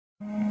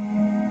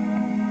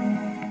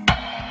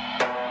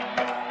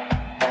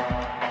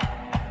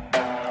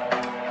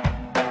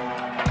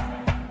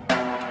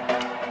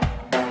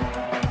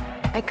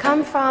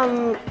come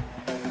from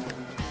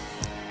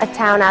a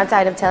town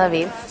outside of Tel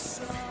Aviv,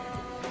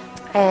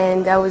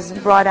 and I was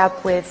brought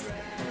up with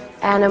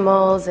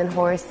animals and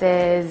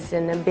horses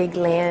and a big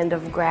land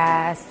of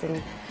grass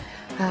and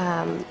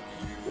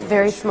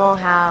very small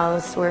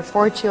house. We're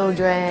 4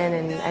 children,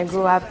 and I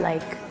grew up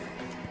like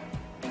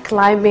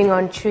climbing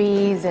on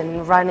trees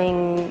and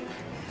running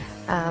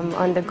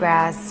on the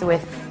grass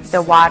with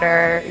the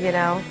water, you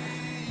know.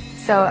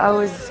 So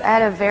I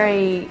had a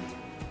very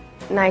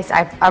nice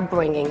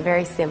upbringing,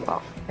 very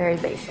simple, very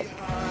basic.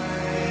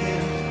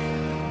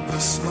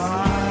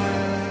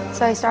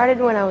 So I started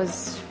when I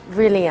was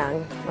really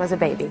young. I was a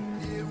baby.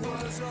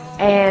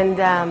 And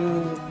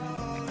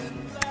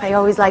I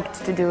always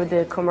liked to do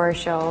the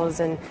commercials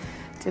and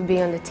to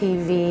be on the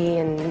TV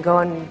and go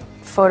on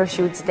photo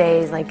shoots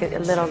days like a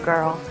little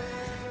girl.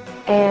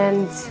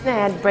 And I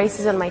had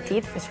braces on my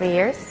teeth for 3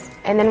 years.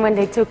 And then when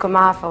they took them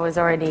off, I was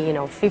already,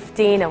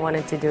 15. I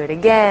wanted to do it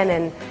again,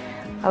 and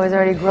I was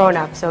already grown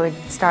up, so it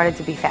started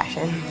to be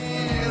fashion.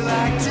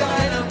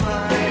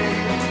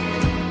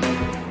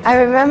 I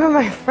remember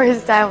my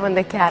first time on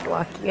the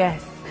catwalk,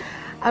 yes.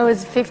 I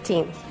was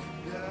 15.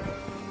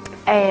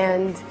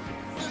 And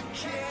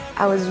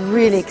I was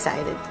really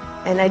excited.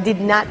 And I did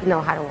not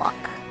know how to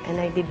walk. And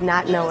I did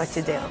not know what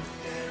to do.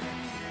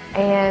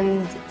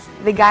 And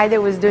the guy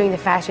that was doing the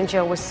fashion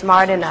show was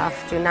smart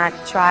enough to not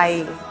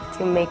try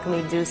to make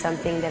me do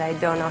something that I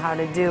don't know how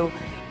to do.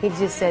 He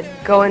just said,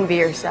 go and be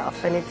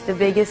yourself. And it's the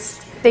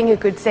biggest thing you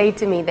could say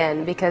to me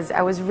then, because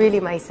I was really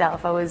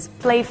myself. I was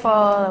playful,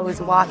 I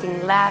was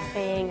walking,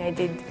 laughing, I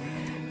did,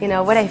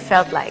 what I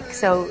felt like.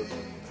 So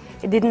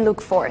it didn't look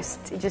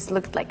forced, it just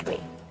looked like me.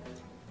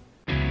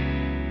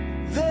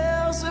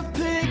 There's a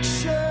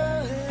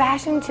picture.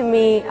 Fashion to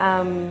me,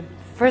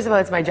 first of all,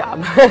 it's my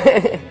job.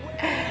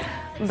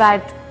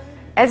 But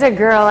as a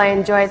girl, I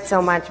enjoy it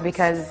so much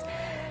because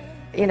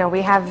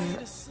we have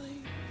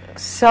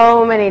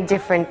so many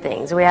different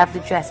things. We have the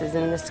dresses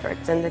and the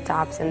skirts and the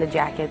tops and the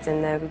jackets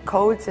and the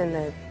coats and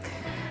the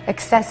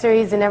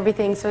accessories and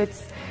everything. So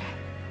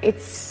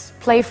it's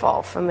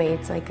playful for me.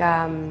 It's like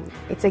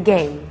it's a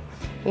game.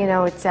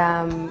 It's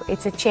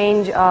a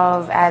change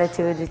of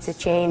attitude. It's a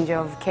change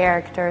of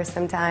character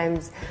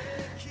sometimes.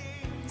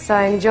 So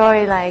I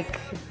enjoy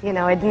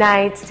at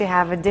night to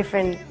have a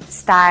different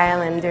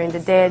style and during the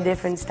day a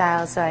different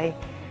style. So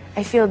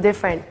I feel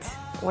different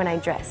when I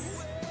dress.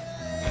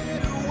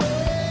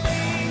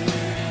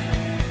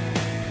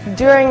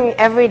 During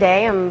every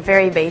day, I'm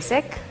very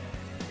basic.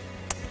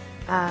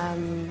 I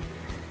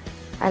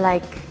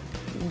like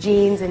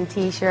jeans and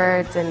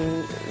t-shirts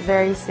and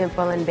very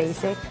simple and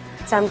basic.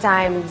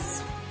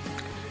 Sometimes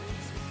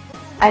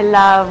I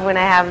love when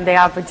I have the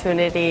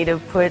opportunity to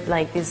put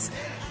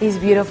these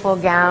beautiful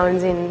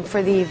gowns in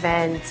for the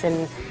events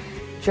and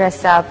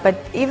dress up. But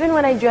even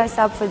when I dress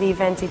up for the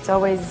event, it's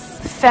always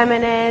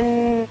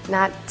feminine,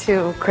 not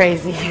too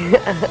crazy.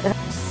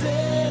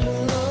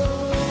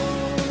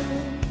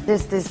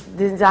 There's this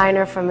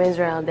designer from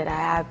Israel that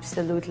I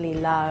absolutely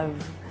love,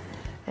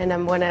 and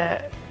I'm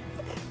gonna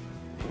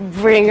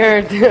bring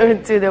her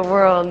to the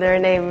world. Her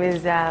name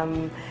is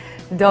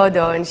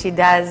Dodo, and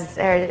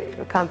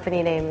her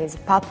company name is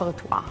Pas Pour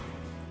Toi,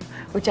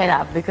 which I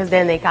love because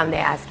then they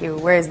ask you,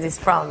 where is this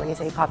from? And you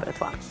say, Pas Pour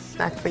Toi,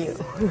 not for you.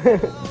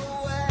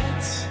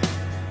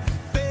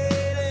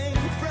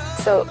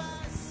 So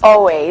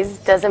always,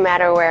 doesn't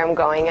matter where I'm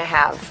going, I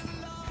have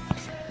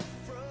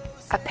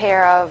a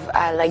pair of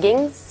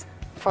leggings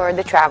for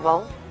the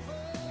travel,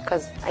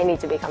 because I need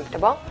to be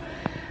comfortable,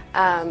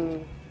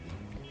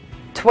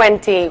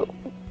 20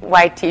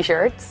 white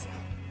t-shirts,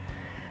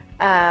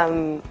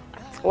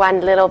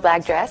 one little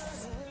black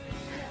dress,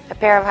 a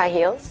pair of high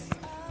heels,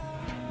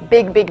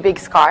 big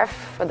scarf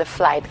for the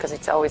flight because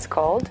it's always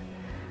cold,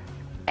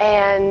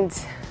 and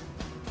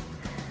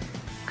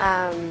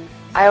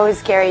I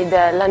always carry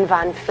the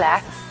Lanvin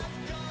flats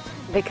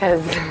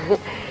because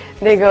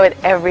they go with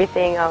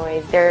everything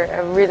always. They're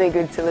a really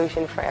good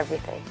solution for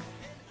everything.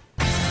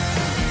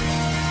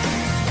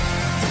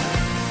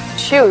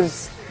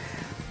 Shoes.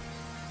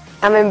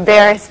 I'm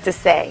embarrassed to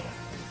say.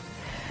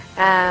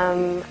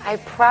 I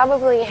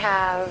probably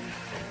have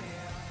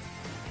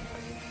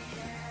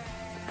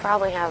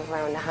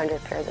around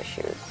 100 pairs of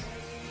shoes.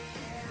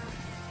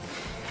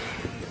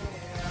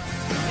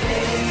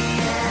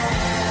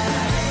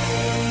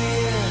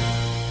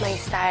 My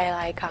style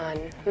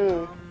icon.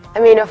 I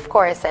mean, of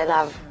course, I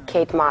love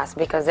Kate Moss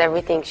because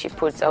everything she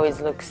puts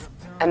always looks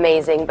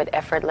amazing but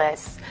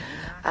effortless.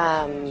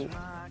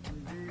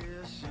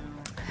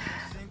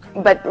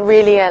 But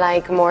really, I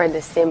like more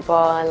the simple,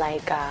 I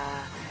like,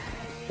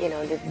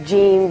 the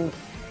jean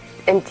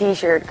and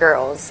t-shirt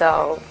girls.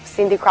 So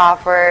Cindy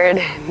Crawford,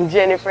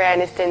 Jennifer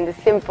Aniston, the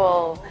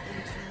simple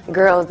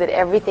girls that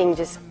everything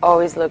just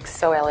always looks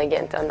so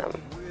elegant on them.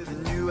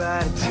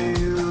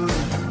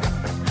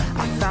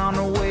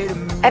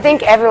 I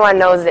think everyone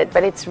knows it,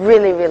 but it's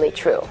really, really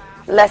true.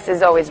 Less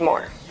is always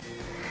more.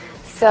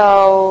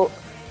 So,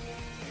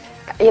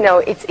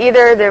 it's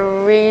either the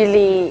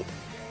really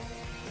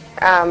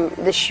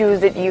the shoes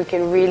that you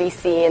can really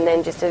see, and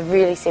then just a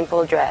really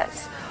simple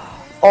dress.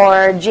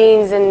 Or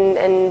jeans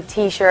and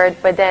t-shirt,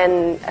 but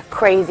then a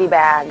crazy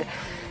bag.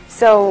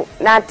 So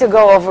not to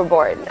go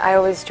overboard. I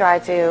always try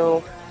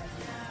to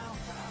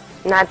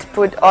not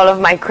put all of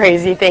my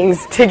crazy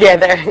things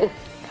together.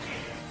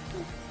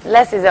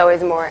 Less is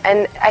always more.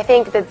 And I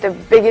think that the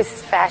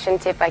biggest fashion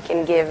tip I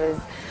can give is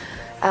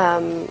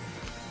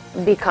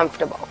be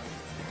comfortable.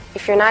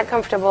 If you're not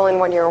comfortable in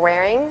what you're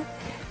wearing,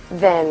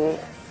 then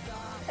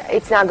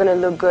it's not going to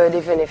look good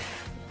even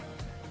if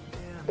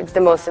it's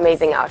the most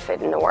amazing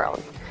outfit in the world.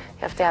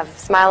 You have to have a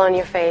smile on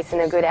your face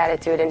and a good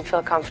attitude and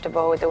feel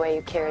comfortable with the way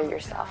you carry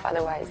yourself.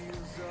 Otherwise,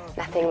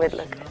 nothing would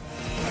look good.